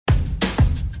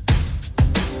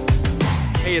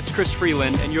Hey, it's Chris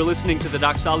Freeland, and you're listening to the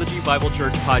Doxology Bible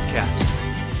Church podcast.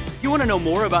 If you want to know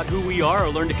more about who we are or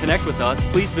learn to connect with us,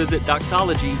 please visit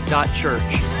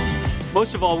doxology.church.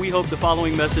 Most of all, we hope the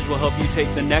following message will help you take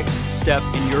the next step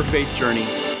in your faith journey,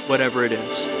 whatever it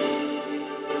is.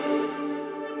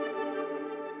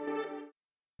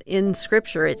 In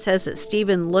Scripture, it says that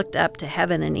Stephen looked up to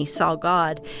heaven and he saw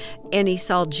God, and he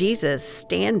saw Jesus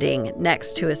standing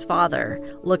next to his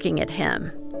Father, looking at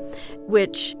him,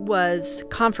 which was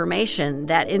confirmation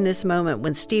that in this moment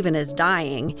when Stephen is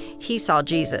dying, he saw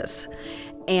Jesus.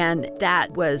 And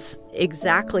that was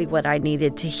exactly what I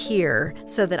needed to hear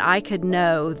so that I could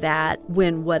know that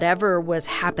when whatever was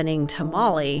happening to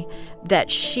Molly,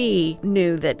 that she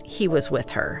knew that he was with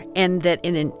her, and that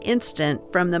in an instant,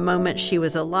 from the moment she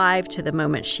was alive to the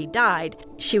moment she died,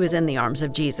 she was in the arms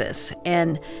of Jesus.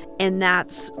 And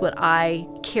that's what I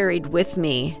carried with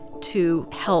me to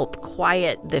help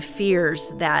quiet the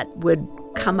fears that would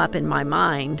come up in my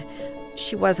mind.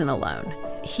 She wasn't alone.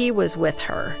 He was with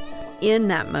her in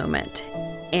that moment,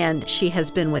 and she has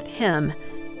been with him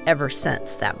ever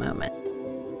since that moment.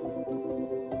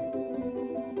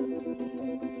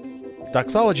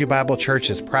 Doxology Bible Church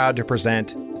is proud to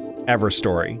present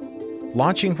Everstory,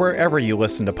 launching wherever you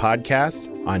listen to podcasts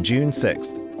on June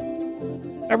 6th.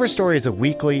 Everstory is a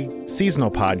weekly, seasonal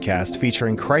podcast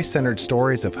featuring Christ-centered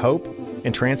stories of hope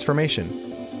and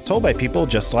transformation, told by people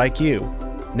just like you.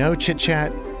 No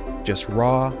chit-chat, just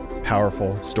raw,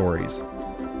 powerful stories.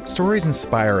 Stories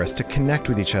inspire us to connect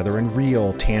with each other in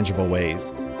real, tangible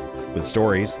ways. With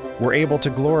stories, we're able to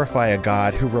glorify a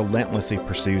God who relentlessly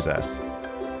pursues us.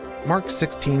 Mark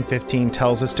 16:15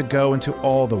 tells us to go into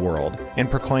all the world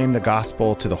and proclaim the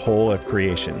gospel to the whole of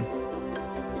creation.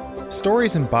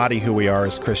 Stories embody who we are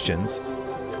as Christians.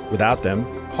 Without them,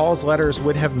 Paul's letters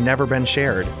would have never been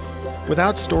shared.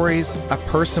 Without stories, a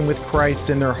person with Christ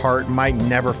in their heart might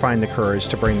never find the courage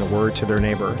to bring the word to their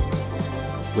neighbor.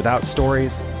 Without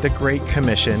stories, the Great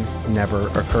Commission never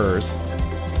occurs.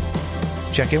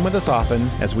 Check in with us often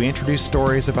as we introduce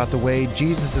stories about the way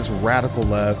Jesus' radical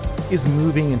love is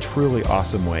moving in truly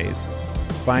awesome ways.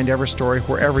 Find Everstory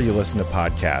wherever you listen to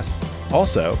podcasts.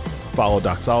 Also, follow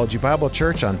Doxology Bible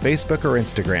Church on Facebook or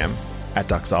Instagram at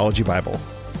Doxology Bible.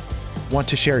 Want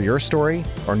to share your story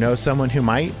or know someone who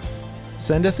might?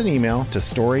 Send us an email to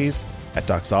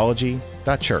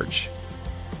stories@doxology.church.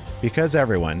 Because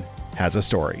everyone has a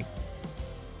story.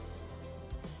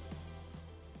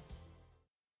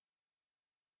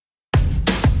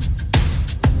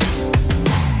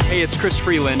 Hey, it's Chris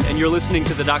Freeland, and you're listening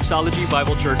to the Doxology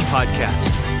Bible Church podcast.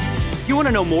 If you want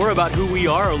to know more about who we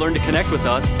are or learn to connect with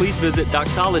us, please visit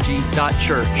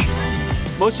doxology.church.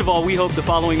 Most of all, we hope the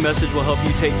following message will help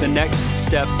you take the next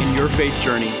step in your faith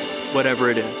journey, whatever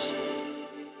it is.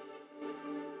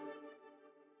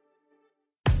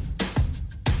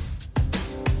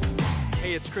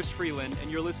 Hey, it's Chris Freeland, and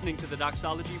you're listening to the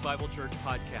Doxology Bible Church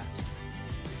podcast.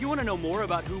 If you want to know more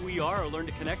about who we are or learn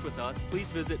to connect with us, please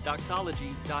visit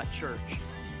doxology.church.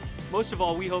 Most of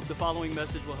all, we hope the following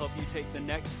message will help you take the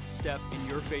next step in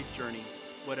your faith journey,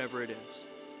 whatever it is.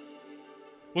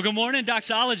 Well, good morning,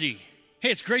 Doxology. Hey,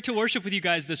 it's great to worship with you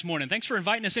guys this morning. Thanks for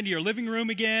inviting us into your living room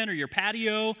again, or your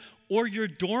patio, or your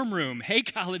dorm room. Hey,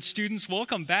 college students,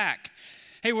 welcome back.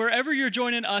 Hey, wherever you're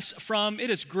joining us from, it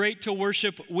is great to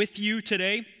worship with you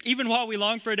today, even while we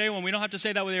long for a day when we don't have to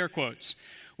say that with air quotes.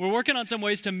 We're working on some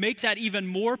ways to make that even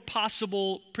more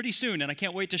possible pretty soon, and I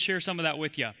can't wait to share some of that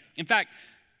with you. In fact,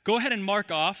 go ahead and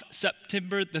mark off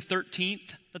September the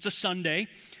 13th. That's a Sunday.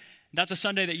 That's a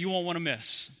Sunday that you won't want to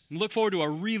miss. And look forward to a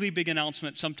really big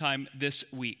announcement sometime this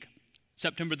week,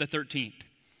 September the 13th.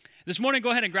 This morning, go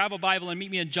ahead and grab a Bible and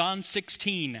meet me in John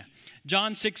 16.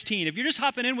 John 16. If you're just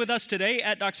hopping in with us today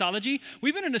at Doxology,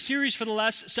 we've been in a series for the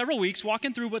last several weeks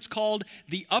walking through what's called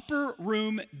the Upper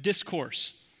Room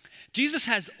Discourse. Jesus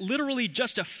has literally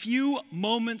just a few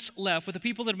moments left with the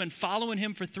people that have been following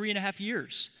him for 3.5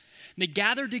 years. And they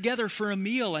gathered together for a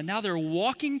meal, and now they're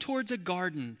walking towards a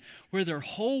garden where their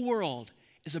whole world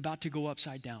is about to go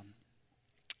upside down.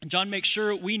 And John makes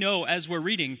sure we know as we're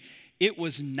reading, it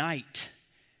was night.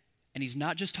 And he's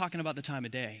not just talking about the time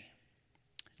of day.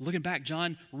 Looking back,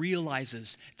 John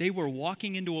realizes they were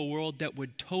walking into a world that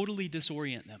would totally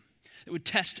disorient them, that would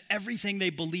test everything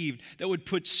they believed, that would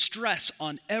put stress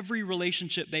on every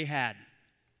relationship they had.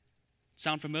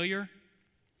 Sound familiar?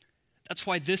 That's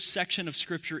why this section of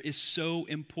Scripture is so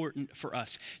important for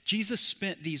us. Jesus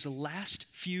spent these last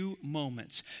few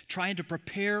moments trying to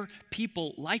prepare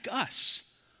people like us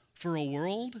for a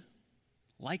world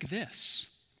like this.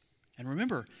 And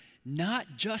remember,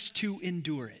 not just to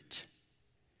endure it,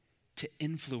 to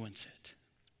influence it.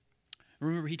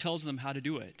 Remember, he tells them how to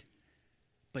do it,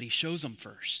 but he shows them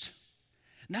first.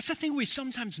 And that's the thing we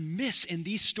sometimes miss in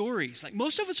these stories. Like,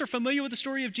 most of us are familiar with the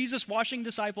story of Jesus washing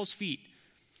disciples' feet.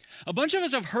 A bunch of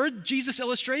us have heard Jesus'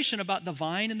 illustration about the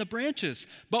vine and the branches,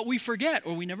 but we forget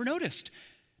or we never noticed.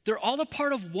 They're all a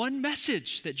part of one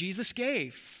message that Jesus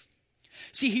gave.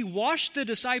 See, he washed the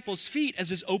disciples' feet as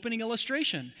his opening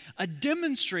illustration, a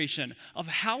demonstration of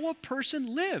how a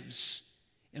person lives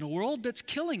in a world that's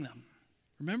killing them.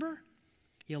 Remember?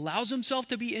 He allows himself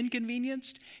to be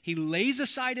inconvenienced. He lays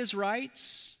aside his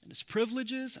rights and his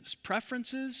privileges and his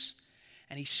preferences,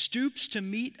 and he stoops to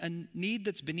meet a need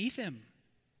that's beneath him,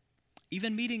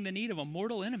 even meeting the need of a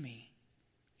mortal enemy.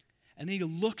 And then he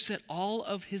looks at all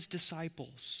of his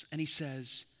disciples and he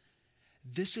says,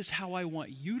 this is how I want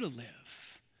you to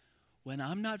live when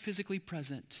I'm not physically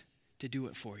present to do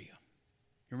it for you.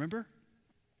 You remember?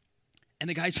 And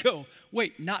the guys go,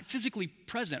 wait, not physically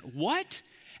present, what?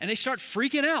 And they start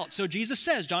freaking out. So Jesus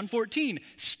says, John 14,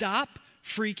 stop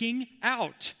freaking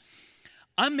out.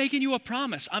 I'm making you a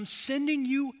promise. I'm sending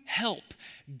you help.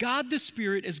 God the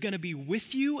Spirit is going to be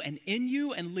with you and in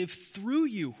you and live through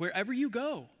you wherever you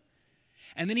go.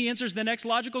 And then he answers the next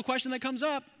logical question that comes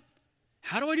up.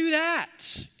 How do I do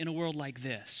that in a world like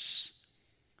this?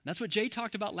 That's what Jay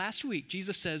talked about last week.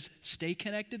 Jesus says, stay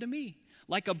connected to me.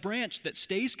 Like a branch that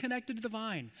stays connected to the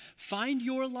vine. Find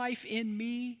your life in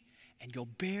me and you'll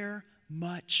bear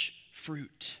much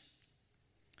fruit.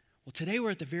 Well, today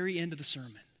we're at the very end of the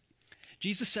sermon.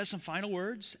 Jesus says some final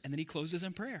words and then he closes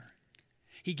in prayer.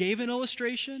 He gave an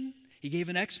illustration, he gave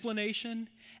an explanation,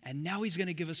 and now he's going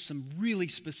to give us some really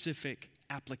specific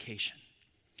application.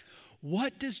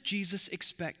 What does Jesus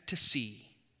expect to see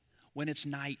when it's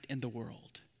night in the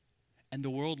world and the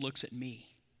world looks at me?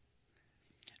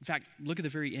 In fact, look at the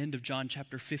very end of John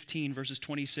chapter 15, verses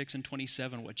 26 and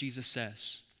 27, what Jesus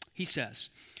says. He says,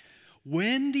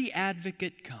 when the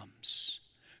advocate comes,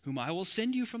 whom I will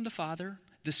send you from the Father,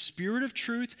 the Spirit of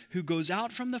truth who goes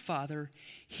out from the Father,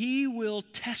 he will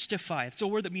testify. It's a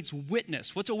word that means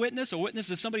witness. What's a witness? A witness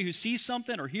is somebody who sees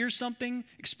something or hears something,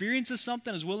 experiences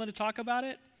something, is willing to talk about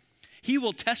it. He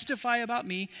will testify about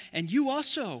me, and you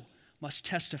also must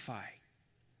testify,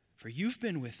 for you've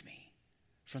been with me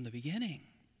from the beginning.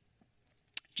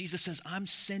 Jesus says, I'm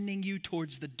sending you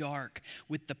towards the dark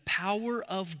with the power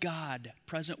of God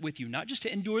present with you, not just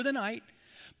to endure the night,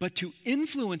 but to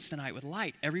influence the night with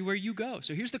light everywhere you go.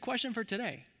 So here's the question for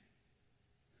today.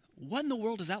 What in the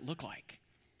world does that look like?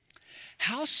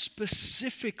 How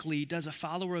specifically does a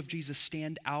follower of Jesus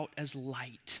stand out as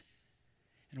light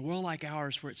in a world like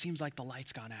ours where it seems like the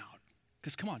light's gone out?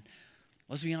 Because come on,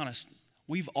 let's be honest.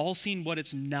 We've all seen what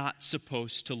it's not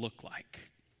supposed to look like.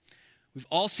 We've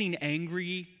all seen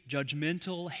angry,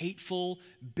 judgmental, hateful,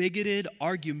 bigoted,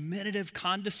 argumentative,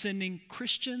 condescending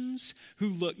Christians who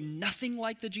look nothing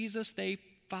like the Jesus they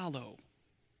follow.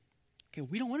 Okay,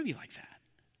 we don't want to be like that.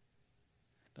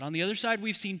 But on the other side,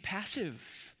 we've seen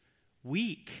passive,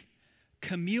 weak,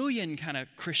 chameleon kind of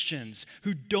Christians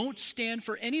who don't stand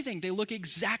for anything. They look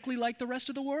exactly like the rest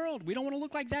of the world. We don't want to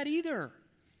look like that either.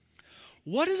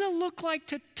 What does it look like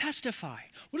to testify?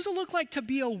 What does it look like to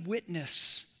be a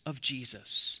witness of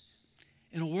Jesus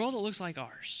in a world that looks like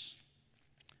ours?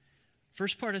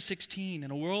 First part of 16, in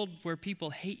a world where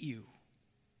people hate you,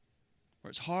 where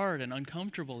it's hard and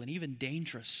uncomfortable and even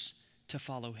dangerous to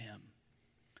follow him.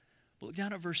 But look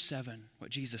down at verse 7,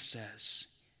 what Jesus says.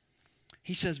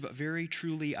 He says, but very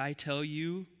truly I tell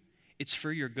you, it's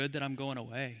for your good that I'm going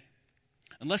away.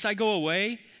 Unless I go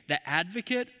away, the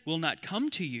advocate will not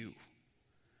come to you.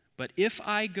 But if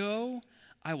I go,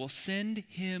 I will send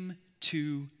him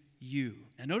to you.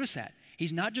 Now notice that.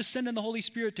 He's not just sending the Holy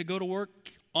Spirit to go to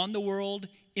work on the world,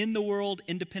 in the world,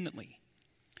 independently.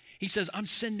 He says, I'm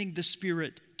sending the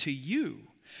Spirit to you.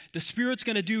 The Spirit's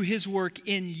going to do his work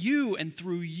in you and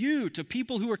through you to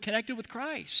people who are connected with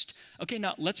Christ. Okay,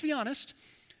 now let's be honest.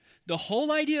 The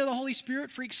whole idea of the Holy Spirit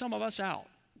freaks some of us out.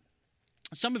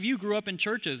 Some of you grew up in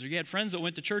churches, or you had friends that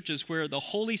went to churches where the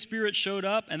Holy Spirit showed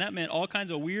up, and that meant all kinds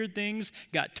of weird things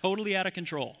got totally out of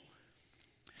control.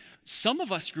 Some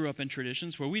of us grew up in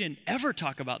traditions where we didn't ever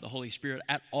talk about the Holy Spirit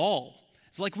at all.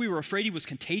 It's like we were afraid he was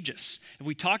contagious. If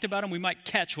we talked about him, we might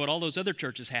catch what all those other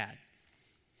churches had.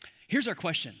 Here's our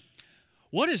question.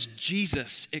 What does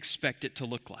Jesus expect it to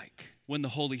look like when the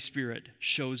Holy Spirit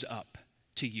shows up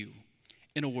to you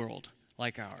in a world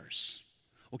like ours?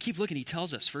 Well, keep looking. He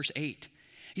tells us, verse 8.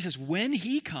 He says, when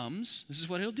he comes, this is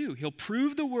what he'll do. He'll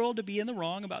prove the world to be in the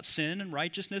wrong about sin and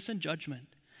righteousness and judgment.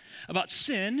 About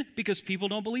sin, because people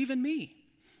don't believe in me.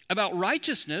 About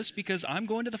righteousness, because I'm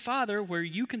going to the Father where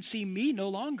you can see me no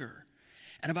longer.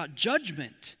 And about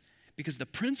judgment, because the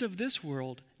prince of this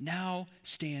world now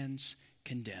stands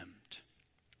condemned.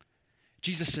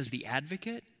 Jesus says the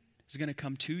advocate is going to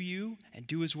come to you and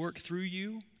do his work through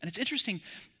you. And it's interesting,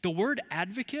 the word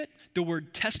advocate, the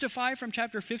word testify from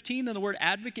chapter 15, and the word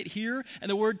advocate here, and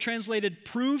the word translated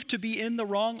prove to be in the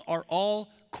wrong are all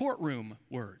courtroom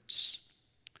words.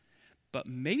 But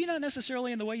maybe not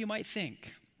necessarily in the way you might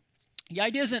think. The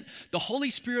idea isn't the Holy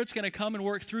Spirit's going to come and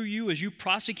work through you as you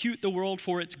prosecute the world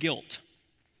for its guilt.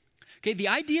 Okay, the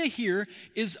idea here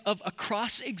is of a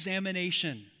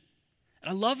cross-examination.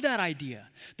 And I love that idea.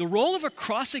 The role of a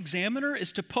cross-examiner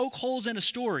is to poke holes in a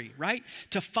story, right?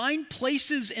 To find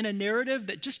places in a narrative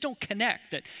that just don't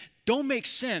connect, that don't make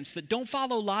sense, that don't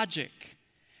follow logic,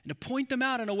 and to point them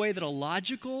out in a way that a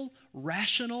logical,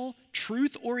 rational,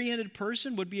 truth-oriented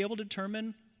person would be able to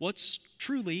determine what's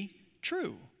truly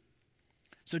true.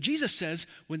 So Jesus says,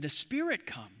 when the Spirit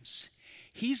comes,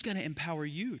 he's going to empower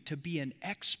you to be an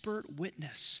expert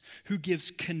witness who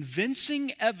gives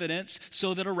convincing evidence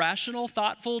so that a rational,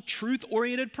 thoughtful,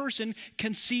 truth-oriented person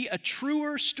can see a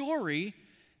truer story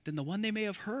than the one they may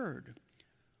have heard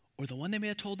or the one they may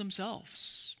have told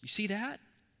themselves. You see that?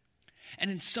 And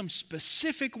in some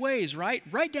specific ways, right?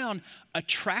 Write down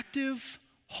attractive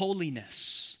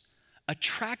holiness.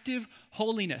 Attractive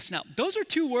holiness. Now, those are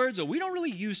two words that we don't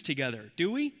really use together, do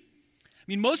we? I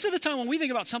mean, most of the time when we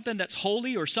think about something that's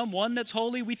holy or someone that's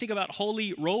holy, we think about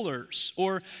holy rollers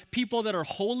or people that are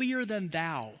holier than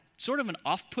thou. Sort of an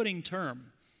off-putting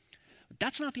term. But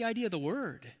that's not the idea of the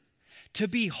word. To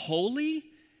be holy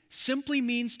simply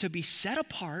means to be set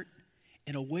apart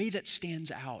in a way that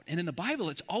stands out. And in the Bible,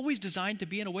 it's always designed to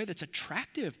be in a way that's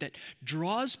attractive, that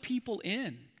draws people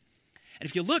in. And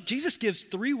if you look, Jesus gives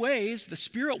 3 ways the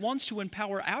Spirit wants to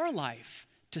empower our life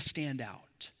to stand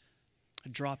out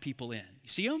and draw people in. You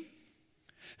see them?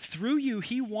 Through you,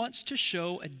 he wants to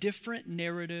show a different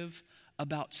narrative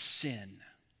about sin.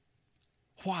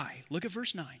 Why? Look at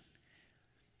verse 9.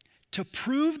 To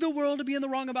prove the world to be in the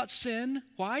wrong about sin.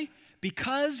 Why?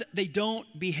 Because they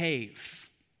don't behave.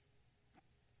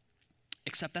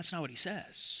 Except that's not what he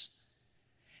says.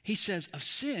 He says of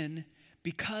sin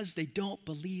because they don't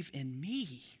believe in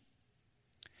me.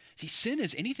 See, sin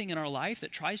is anything in our life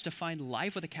that tries to find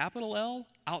life with a capital L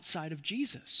outside of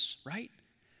Jesus, right?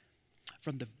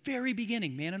 From the very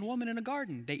beginning, man and woman in a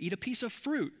garden, they eat a piece of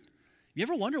fruit. You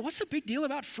ever wonder, what's the big deal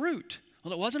about fruit?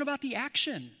 Well, it wasn't about the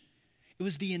action. It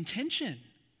was the intention.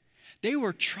 They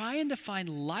were trying to find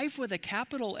life with a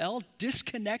capital L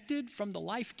disconnected from the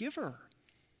life giver.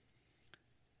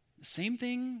 The same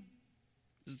thing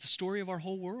is the story of our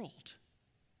whole world.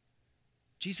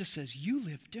 Jesus says, you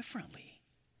live differently.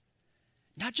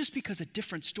 Not just because a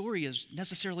different story is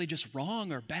necessarily just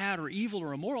wrong or bad or evil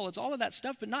or immoral. It's all of that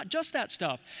stuff, but not just that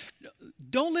stuff.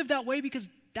 Don't live that way because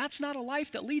that's not a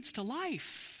life that leads to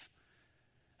life.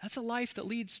 That's a life that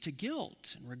leads to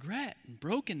guilt and regret and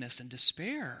brokenness and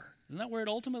despair. Isn't that where it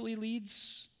ultimately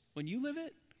leads when you live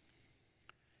it?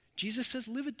 Jesus says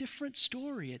live a different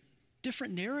story, a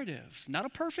different narrative. Not a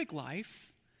perfect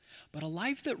life, but a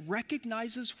life that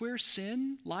recognizes where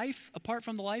sin, life apart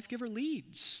from the life giver,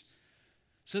 leads.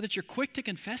 So that you're quick to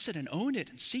confess it and own it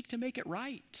and seek to make it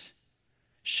right.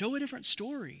 Show a different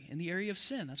story in the area of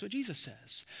sin. That's what Jesus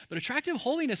says. But attractive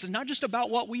holiness is not just about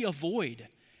what we avoid.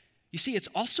 You see, it's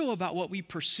also about what we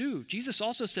pursue. Jesus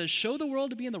also says, show the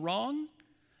world to be in the wrong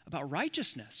about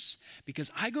righteousness,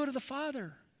 because I go to the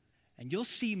Father and you'll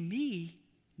see me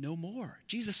no more.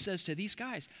 Jesus says to these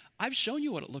guys, I've shown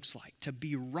you what it looks like to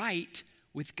be right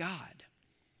with God.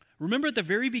 Remember at the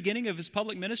very beginning of his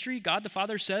public ministry, God the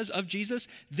Father says of Jesus,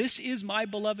 this is my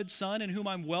beloved Son in whom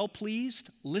I'm well pleased.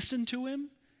 Listen to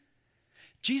him.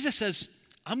 Jesus says,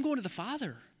 I'm going to the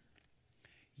Father.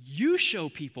 You show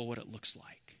people what it looks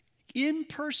like in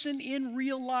person, in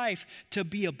real life, to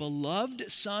be a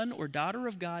beloved son or daughter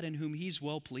of God in whom he's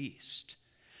well pleased.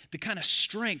 The kind of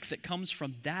strength that comes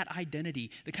from that identity,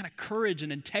 the kind of courage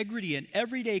and integrity and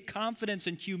everyday confidence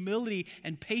and humility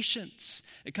and patience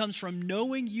that comes from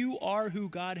knowing you are who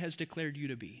God has declared you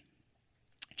to be.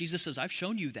 Jesus says, I've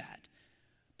shown you that,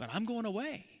 but I'm going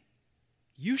away.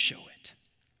 You show it.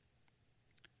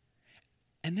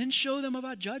 And then show them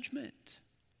about judgment,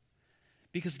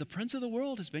 because the prince of the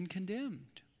world has been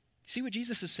condemned. See what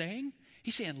Jesus is saying?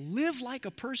 He's saying, live like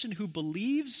a person who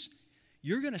believes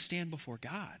you're going to stand before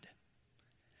God.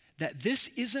 That this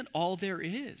isn't all there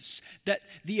is. That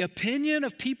the opinion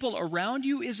of people around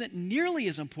you isn't nearly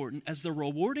as important as the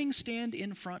rewarding stand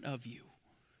in front of you.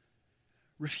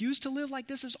 Refuse to live like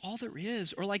this is all there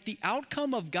is, or like the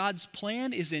outcome of God's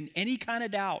plan is in any kind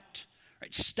of doubt.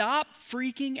 Right? Stop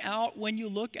freaking out when you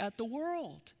look at the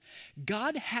world.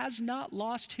 God has not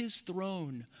lost his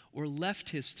throne or left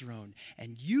his throne,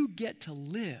 and you get to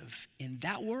live in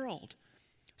that world.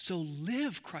 So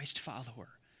live, Christ follower,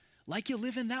 like you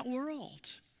live in that world.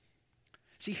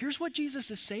 See, here's what Jesus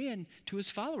is saying to his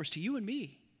followers, to you and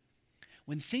me.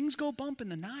 When things go bump in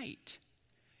the night,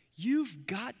 you've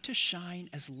got to shine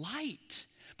as light,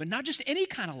 but not just any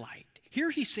kind of light. Here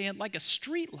he's saying like a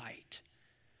street light.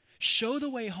 Show the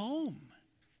way home.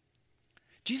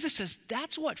 Jesus says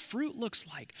that's what fruit looks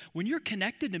like. When you're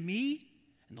connected to me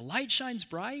and the light shines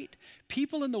bright,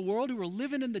 people in the world who are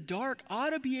living in the dark ought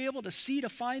to be able to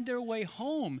find their way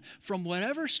home from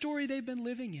whatever story they've been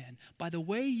living in by the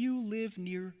way you live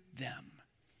near them.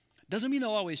 Doesn't mean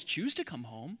they'll always choose to come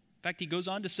home. In fact, he goes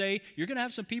on to say, you're going to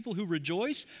have some people who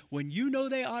rejoice when you know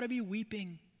they ought to be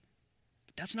weeping.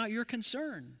 But that's not your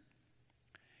concern.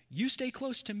 You stay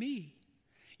close to me.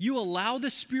 You allow the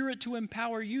Spirit to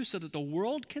empower you so that the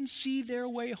world can see their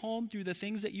way home through the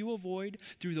things that you avoid,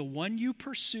 through the one you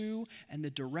pursue, and the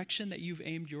direction that you've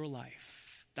aimed your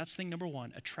life. That's thing number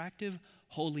one, attractive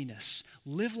holiness.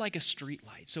 Live like a street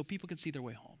light so people can see their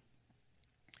way home.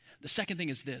 The second thing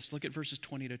is this. Look at verses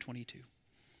 20 to 22.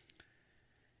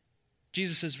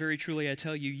 Jesus says, very truly, I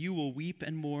tell you, you will weep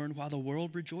and mourn while the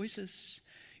world rejoices.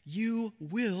 You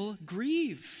will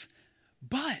grieve,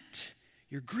 but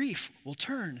your grief will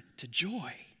turn to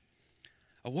joy.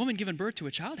 A woman giving birth to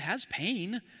a child has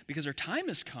pain because her time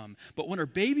has come. But when her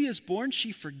baby is born,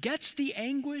 she forgets the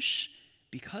anguish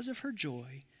because of her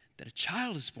joy that a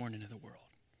child is born into the world.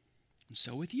 And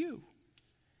so with you.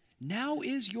 Now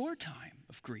is your time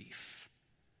of grief,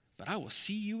 but I will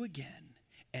see you again,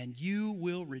 and you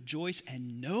will rejoice,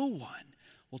 and no one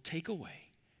will take away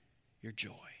your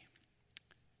joy.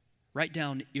 Write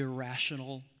down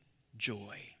irrational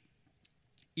joy.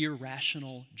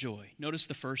 Irrational joy. Notice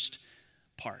the first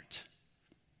part.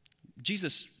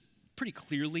 Jesus pretty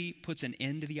clearly puts an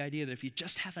end to the idea that if you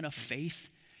just have enough faith,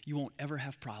 you won't ever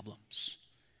have problems.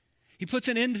 He puts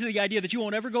an end to the idea that you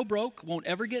won't ever go broke, won't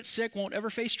ever get sick, won't ever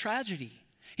face tragedy.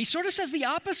 He sort of says the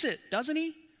opposite, doesn't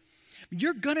he?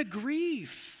 You're going to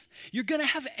grieve. You're going to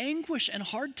have anguish and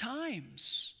hard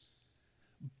times.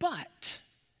 But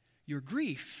your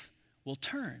grief will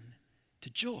turn to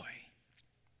joy.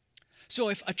 So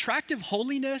if attractive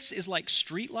holiness is like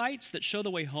streetlights that show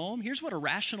the way home, here's what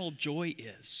irrational joy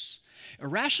is.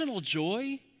 Irrational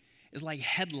joy is like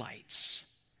headlights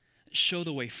that show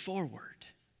the way forward.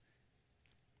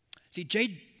 See,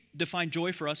 Jay defined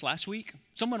joy for us last week.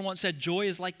 Someone once said joy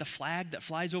is like the flag that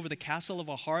flies over the castle of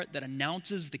a heart that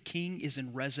announces the king is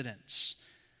in residence.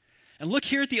 And look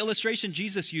here at the illustration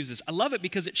Jesus uses. I love it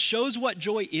because it shows what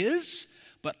joy is,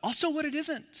 but also what it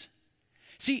isn't.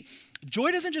 See,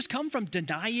 joy doesn't just come from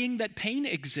denying that pain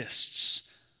exists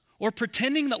or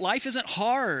pretending that life isn't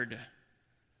hard,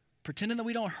 pretending that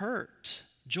we don't hurt.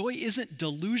 Joy isn't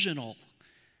delusional.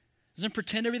 It doesn't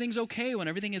pretend everything's okay when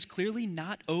everything is clearly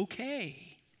not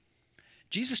okay.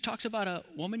 Jesus talks about a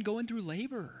woman going through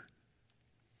labor.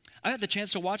 I had the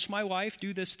chance to watch my wife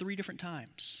do this 3 different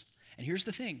times. And here's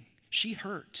the thing. She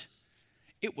hurt.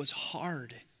 It was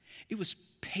hard. It was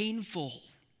painful.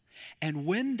 And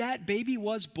when that baby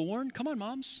was born, come on,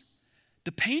 moms,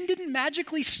 the pain didn't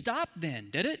magically stop then,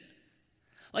 did it?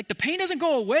 Like the pain doesn't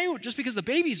go away just because the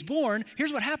baby's born.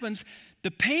 Here's what happens.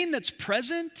 The pain that's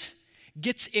present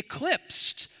gets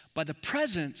eclipsed by the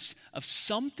presence of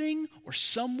something or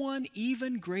someone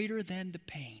even greater than the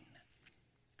pain.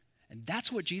 And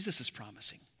that's what Jesus is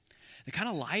promising. The kind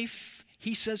of life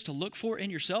he says to look for in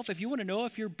yourself, if you want to know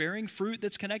if you're bearing fruit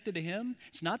that's connected to him,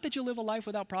 it's not that you live a life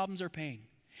without problems or pain.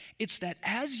 It's that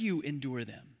as you endure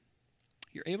them,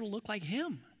 you're able to look like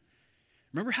him.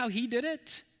 Remember how he did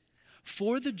it?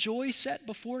 For the joy set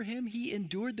before him, he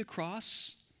endured the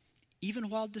cross, even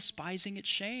while despising its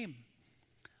shame.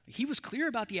 He was clear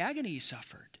about the agony he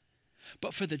suffered.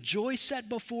 But for the joy set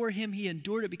before him, he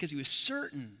endured it because he was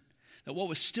certain that what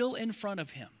was still in front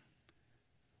of him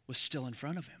was still in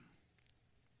front of him.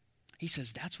 He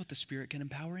says that's what the Spirit can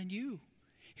empower in you.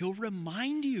 He'll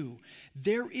remind you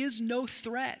there is no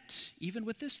threat, even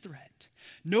with this threat.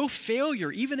 No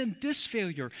failure, even in this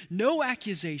failure. No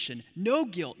accusation, no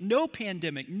guilt, no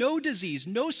pandemic, no disease,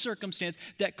 no circumstance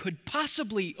that could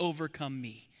possibly overcome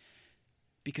me.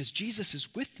 Because Jesus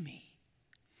is with me,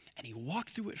 and he walked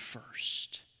through it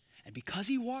first. And because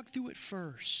he walked through it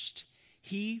first,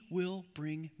 he will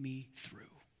bring me through.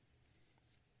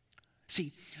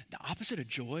 See, the opposite of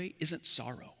joy isn't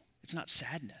sorrow. It's not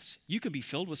sadness. You could be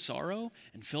filled with sorrow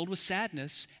and filled with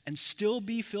sadness and still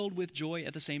be filled with joy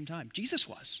at the same time. Jesus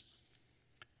was.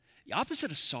 The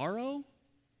opposite of sorrow,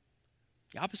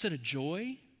 the opposite of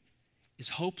joy is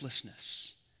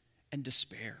hopelessness and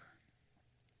despair.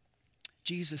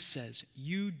 Jesus says,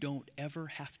 you don't ever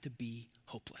have to be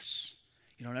hopeless.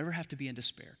 You don't ever have to be in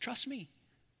despair. Trust me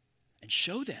and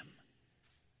show them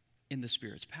in the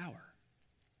Spirit's power.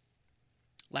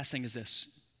 Last thing is this.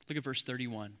 Look at verse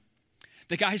 31.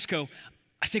 The guys go,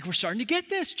 I think we're starting to get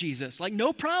this, Jesus. Like,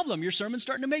 no problem. Your sermon's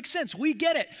starting to make sense. We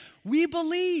get it. We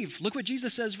believe. Look what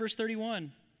Jesus says, verse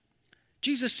 31.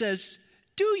 Jesus says,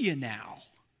 do you now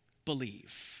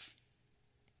believe?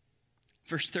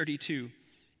 Verse 32.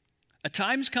 A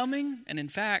time's coming, and in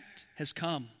fact has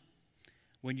come,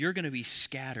 when you're going to be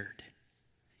scattered,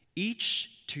 each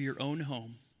to your own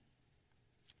home.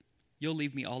 You'll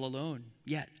leave me all alone,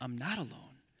 yet I'm not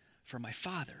alone, for my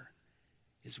Father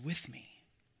is with me.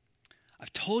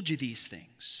 I've told you these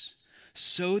things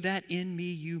so that in me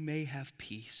you may have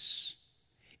peace.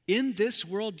 In this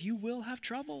world you will have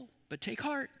trouble, but take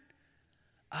heart.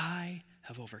 I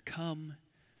have overcome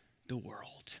the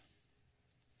world.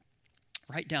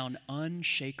 Write down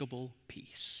unshakable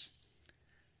peace.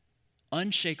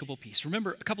 Unshakable peace.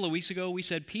 Remember, a couple of weeks ago we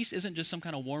said peace isn't just some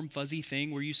kind of warm, fuzzy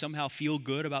thing where you somehow feel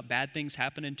good about bad things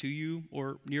happening to you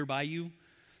or nearby you.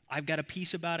 I've got a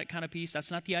peace about it kind of peace.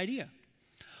 That's not the idea.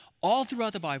 All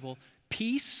throughout the Bible,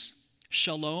 peace,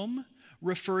 shalom,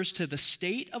 refers to the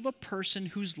state of a person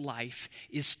whose life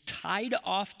is tied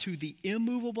off to the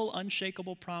immovable,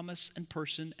 unshakable promise and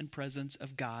person and presence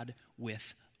of God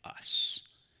with us.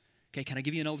 Okay, can I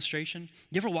give you an illustration?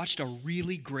 You ever watched a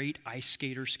really great ice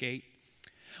skater skate?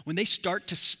 When they start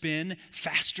to spin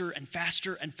faster and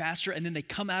faster and faster, and then they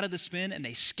come out of the spin and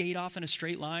they skate off in a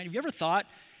straight line, have you ever thought,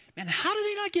 man, how do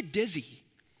they not get dizzy?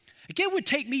 Like, it would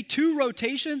take me 2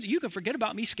 rotations. You can forget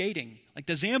about me skating. Like,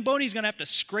 the Zamboni's going to have to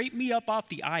scrape me up off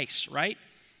the ice, right?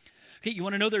 Okay, you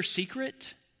want to know their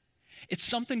secret? It's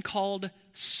something called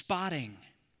spotting.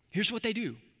 Here's what they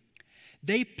do.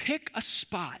 They pick a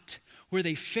spot where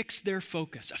they fix their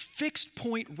focus, a fixed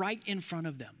point right in front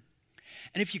of them.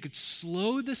 And if you could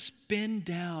slow the spin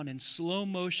down in slow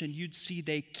motion, you'd see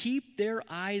they keep their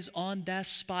eyes on that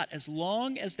spot as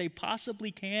long as they possibly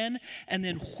can, and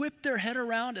then whip their head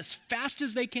around as fast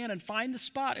as they can and find the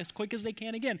spot as quick as they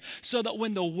can again, so that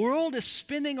when the world is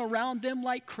spinning around them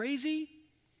like crazy,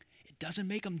 it doesn't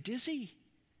make them dizzy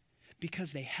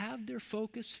because they have their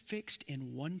focus fixed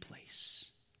in one place.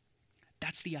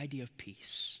 That's the idea of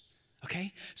peace.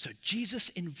 Okay? So Jesus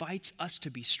invites us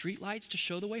to be streetlights to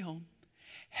show the way home,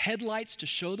 headlights to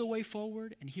show the way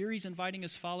forward, and here he's inviting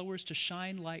his followers to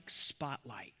shine like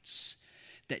spotlights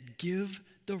that give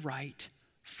the right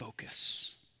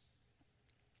focus.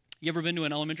 You ever been to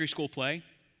an elementary school play?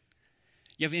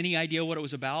 You have any idea what it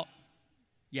was about?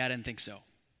 Yeah, I didn't think so.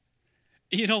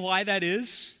 You know why that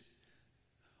is?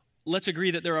 Let's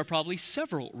agree that there are probably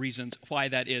several reasons why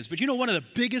that is. But you know one of the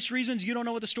biggest reasons you don't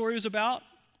know what the story was about?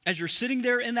 As you're sitting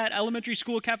there in that elementary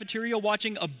school cafeteria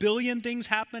watching a billion things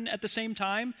happen at the same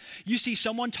time, you see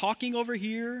someone talking over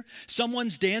here,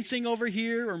 someone's dancing over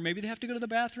here, or maybe they have to go to the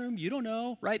bathroom. You don't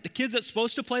know, right? The kid that's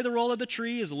supposed to play the role of the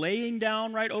tree is laying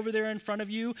down right over there in front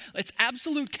of you. It's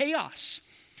absolute chaos.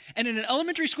 And in an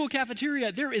elementary school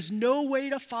cafeteria, there is no way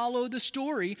to follow the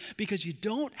story because you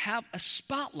don't have a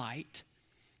spotlight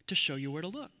to show you where to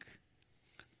look.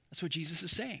 That's what Jesus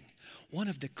is saying. One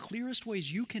of the clearest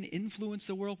ways you can influence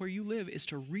the world where you live is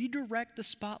to redirect the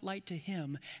spotlight to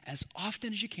him as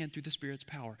often as you can through the Spirit's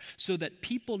power so that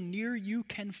people near you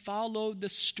can follow the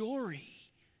story.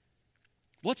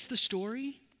 What's the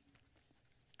story?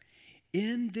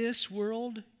 In this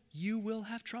world, you will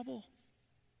have trouble.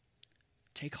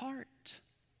 Take heart.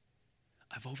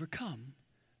 I've overcome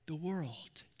the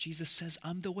world. Jesus says,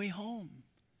 I'm the way home.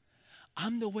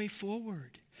 I'm the way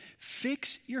forward.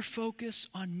 Fix your focus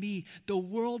on me. The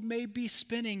world may be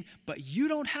spinning, but you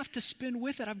don't have to spin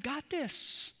with it. I've got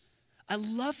this. I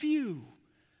love you.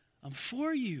 I'm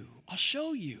for you. I'll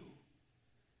show you.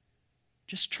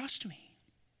 Just trust me.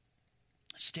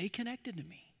 Stay connected to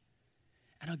me.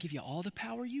 And I'll give you all the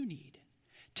power you need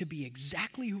to be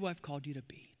exactly who I've called you to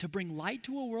be, to bring light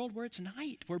to a world where it's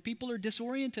night, where people are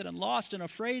disoriented and lost and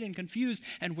afraid and confused,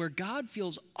 and where God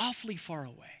feels awfully far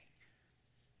away.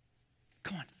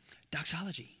 Come on,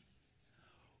 doxology.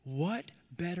 What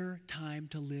better time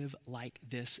to live like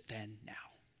this than now?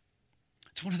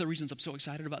 It's one of the reasons I'm so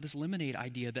excited about this lemonade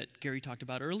idea that Gary talked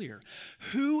about earlier.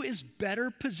 Who is better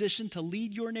positioned to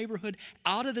lead your neighborhood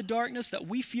out of the darkness that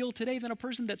we feel today than a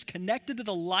person that's connected to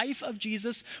the life of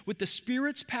Jesus with the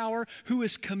Spirit's power, who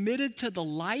is committed to the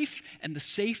life and the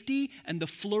safety and the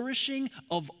flourishing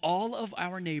of all of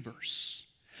our neighbors?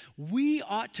 We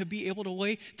ought to be able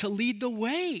to lead the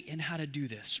way in how to do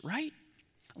this, right?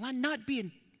 Not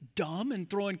being dumb and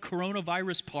throwing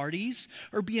coronavirus parties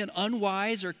or being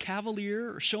unwise or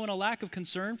cavalier or showing a lack of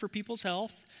concern for people's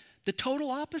health. The total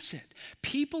opposite.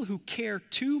 People who care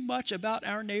too much about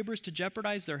our neighbors to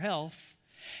jeopardize their health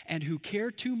and who care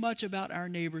too much about our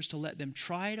neighbors to let them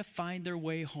try to find their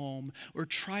way home or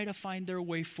try to find their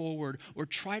way forward or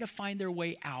try to find their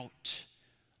way out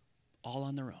all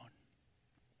on their own.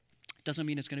 Doesn't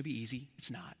mean it's going to be easy. It's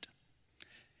not.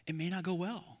 It may not go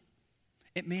well.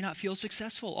 It may not feel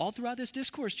successful. All throughout this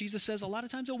discourse, Jesus says a lot of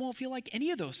times it won't feel like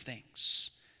any of those things.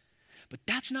 But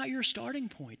that's not your starting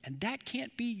point, and that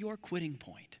can't be your quitting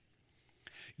point.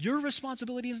 Your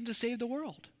responsibility isn't to save the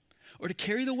world, or to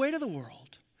carry the weight of the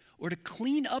world, or to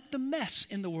clean up the mess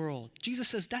in the world. Jesus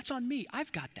says, that's on me.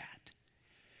 I've got that.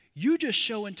 You just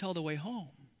show and tell the way home.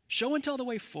 Show and tell the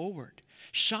way forward.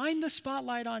 Shine the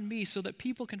spotlight on me so that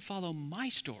people can follow my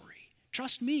story.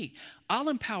 Trust me. I'll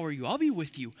empower you. I'll be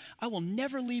with you. I will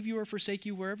never leave you or forsake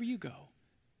you wherever you go.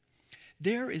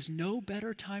 There is no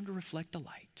better time to reflect the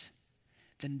light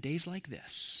than days like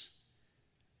this,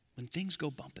 when things go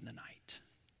bump in the night.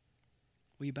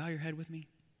 Will you bow your head with me?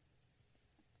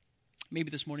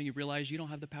 Maybe this morning you realize you don't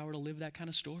have the power to live that kind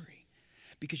of story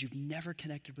because you've never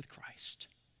connected with Christ.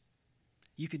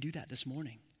 You can do that this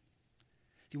morning.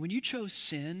 When you chose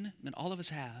sin, and all of us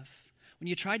have, when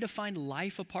you tried to find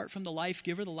life apart from the life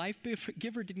giver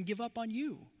didn't give up on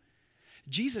you.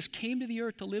 Jesus came to the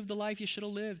earth to live the life you should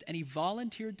have lived, and he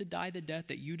volunteered to die the death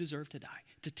that you deserve to die,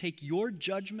 to take your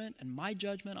judgment and my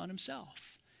judgment on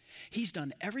himself. He's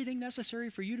done everything necessary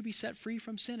for you to be set free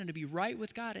from sin and to be right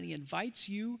with God, and he invites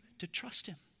you to trust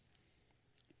him.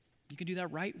 You can do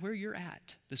that right where you're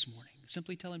at this morning.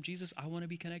 Simply tell him, Jesus, I want to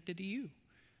be connected to you.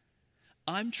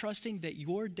 I'm trusting that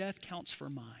your death counts for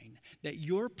mine, that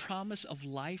your promise of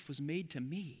life was made to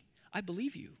me. I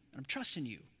believe you, and I'm trusting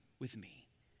you with me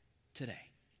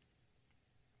today.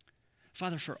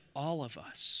 Father, for all of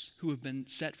us who have been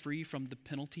set free from the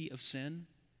penalty of sin,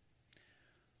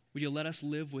 would you let us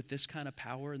live with this kind of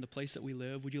power in the place that we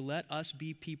live? Would you let us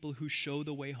be people who show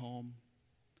the way home,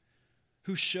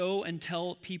 who show and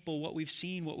tell people what we've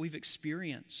seen, what we've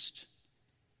experienced,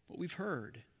 what we've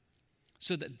heard,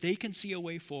 so that they can see a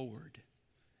way forward,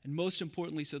 and most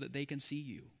importantly, so that they can see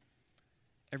you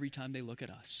every time they look at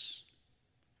us.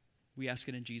 We ask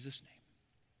it in Jesus'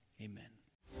 name. Amen.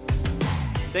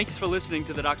 Thanks for listening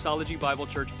to the Doxology Bible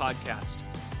Church podcast.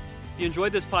 If you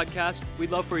enjoyed this podcast, we'd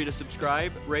love for you to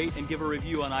subscribe, rate, and give a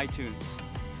review on iTunes.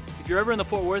 If you're ever in the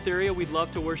Fort Worth area, we'd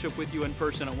love to worship with you in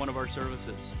person at one of our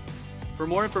services. For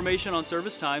more information on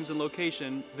service times and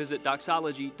location, visit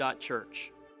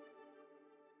doxology.church.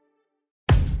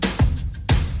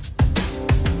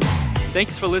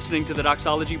 Thanks for listening to the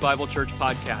Doxology Bible Church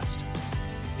podcast.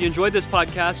 If you enjoyed this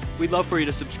podcast, we'd love for you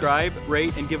to subscribe,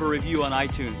 rate, and give a review on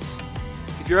iTunes.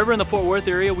 If you're ever in the Fort Worth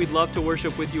area, we'd love to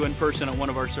worship with you in person at one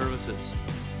of our services.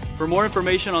 For more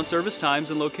information on service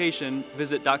times and location,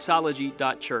 visit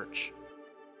doxology.church.